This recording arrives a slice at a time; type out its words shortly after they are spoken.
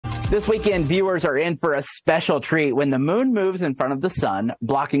This weekend, viewers are in for a special treat when the moon moves in front of the sun,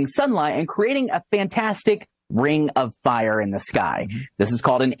 blocking sunlight and creating a fantastic ring of fire in the sky. This is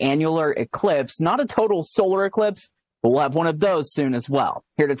called an annular eclipse, not a total solar eclipse, but we'll have one of those soon as well.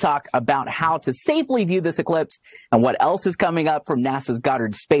 Here to talk about how to safely view this eclipse and what else is coming up from NASA's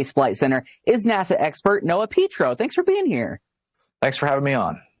Goddard Space Flight Center is NASA expert Noah Petro. Thanks for being here. Thanks for having me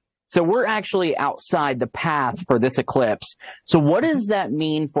on. So we're actually outside the path for this eclipse. So what does that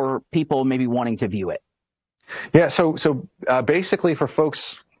mean for people maybe wanting to view it? Yeah, so basically for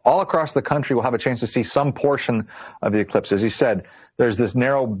folks all across the country, we'll have a chance to see some portion of the eclipse. As you said, there's this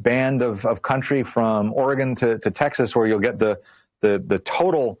narrow band of country from Oregon to Texas where you'll get the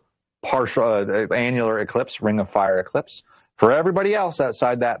total partial annular eclipse, ring of fire eclipse. For everybody else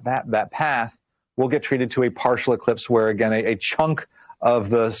outside that path, we'll get treated to a partial eclipse where, again, a chunk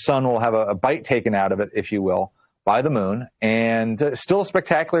of the sun will have a bite taken out of it, if you will, by the moon. And still a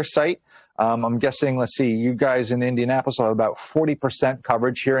spectacular sight. I'm guessing, let's see, you guys in Indianapolis will have about 40%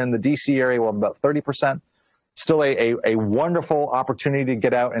 coverage. Here in the D.C. area, we'll have about 30%. Still a wonderful opportunity to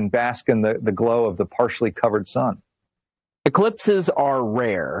get out and bask in the glow of the partially covered sun. Eclipses are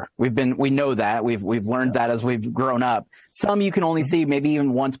rare. We know that. We've learned that as we've grown up. Some you can only see maybe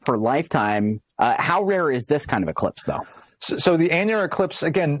even once per lifetime. How rare is this kind of eclipse, though? So the annular eclipse,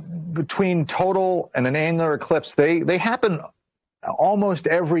 again, between total and an annular eclipse, they happen almost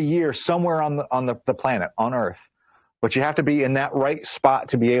every year somewhere on the planet, on Earth. But you have to be in that right spot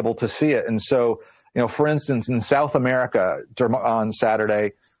to be able to see it. And so, for instance, in South America on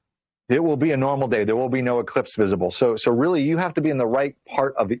Saturday, it will be a normal day. There will be no eclipse visible. So really, you have to be in the right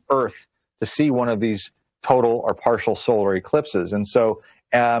part of the Earth to see one of these total or partial solar eclipses. And so,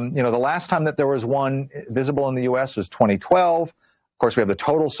 the last time that there was one visible in the U.S. was 2012. Of course, we have the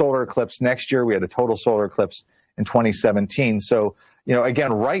total solar eclipse next year. We had a total solar eclipse in 2017. So,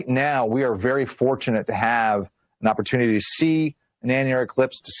 again, right now, we are very fortunate to have an opportunity to see an annular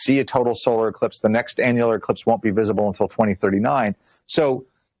eclipse, to see a total solar eclipse. The next annular eclipse won't be visible until 2039. So,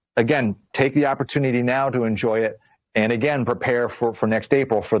 again, take the opportunity now to enjoy it. And again, prepare for next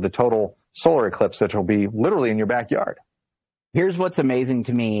April for the total solar eclipse that will be literally in your backyard. Here's what's amazing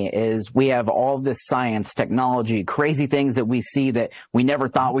to me is we have all of this science, technology, crazy things that we see that we never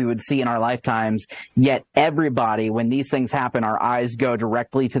thought we would see in our lifetimes. Yet everybody, when these things happen, our eyes go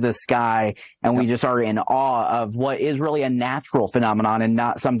directly to the sky and we just are in awe of what is really a natural phenomenon and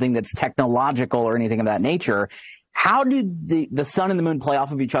not something that's technological or anything of that nature. How do the sun and the moon play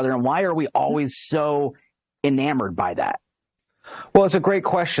off of each other, and why are we always so enamored by that? Well, it's a great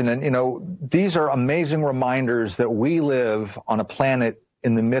question. And, these are amazing reminders that we live on a planet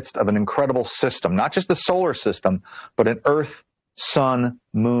in the midst of an incredible system, not just the solar system, but an Earth, Sun,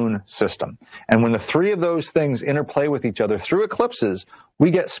 Moon system. And when the three of those things interplay with each other through eclipses,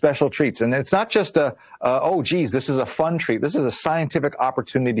 we get special treats. And it's not just oh, geez, this is a fun treat. This is a scientific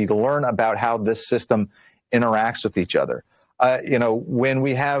opportunity to learn about how this system interacts with each other. When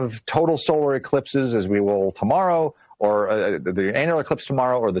we have total solar eclipses, as we will tomorrow, or the annular eclipse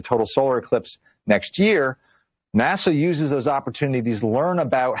tomorrow, or the total solar eclipse next year, NASA uses those opportunities to learn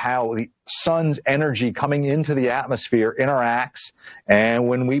about how the sun's energy coming into the atmosphere interacts. And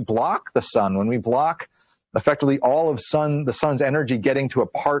when we block the sun, when we block effectively all of the sun's energy getting to a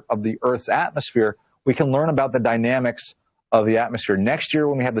part of the Earth's atmosphere, we can learn about the dynamics of the atmosphere. Next year,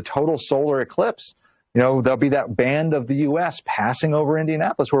 when we have the total solar eclipse, there'll be that band of the U.S. passing over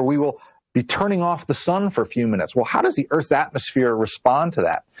Indianapolis where we will be turning off the sun for a few minutes. Well, how does the Earth's atmosphere respond to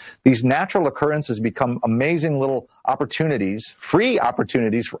that? These natural occurrences become amazing little opportunities, free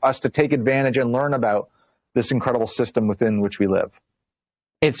opportunities for us to take advantage and learn about this incredible system within which we live.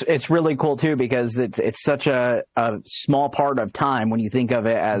 It's really cool too, because it's such a small part of time when you think of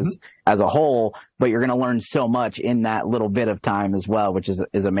it as a whole, but you're going to learn so much in that little bit of time as well, which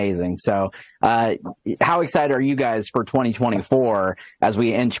is amazing. So, how excited are you guys for 2024 as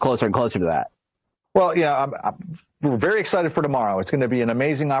we inch closer and closer to that? Well, yeah, we're very excited for tomorrow. It's going to be an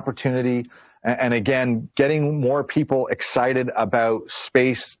amazing opportunity. And again, getting more people excited about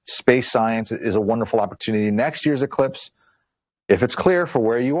space science is a wonderful opportunity. Next year's eclipse, if it's clear for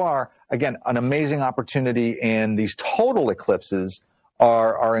where you are, again, an amazing opportunity. And these total eclipses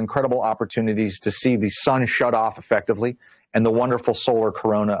are incredible opportunities to see the sun shut off effectively and the wonderful solar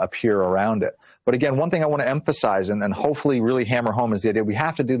corona appear around it. But again, one thing I want to emphasize and hopefully really hammer home is the idea we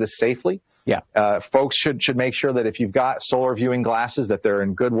have to do this safely. Yeah. Folks should make sure that if you've got solar viewing glasses, that they're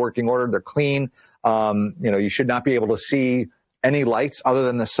in good working order, they're clean. You should not be able to see any lights other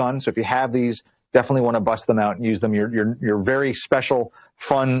than the sun. So if you have these, definitely want to bust them out and use them. Your very special,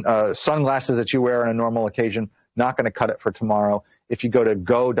 fun sunglasses that you wear on a normal occasion, not going to cut it for tomorrow. if you go to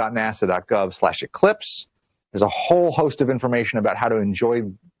go.nasa.gov/eclipse. There's a whole host of information about how to enjoy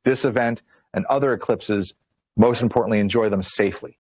this event and other eclipses. Most importantly, enjoy them safely.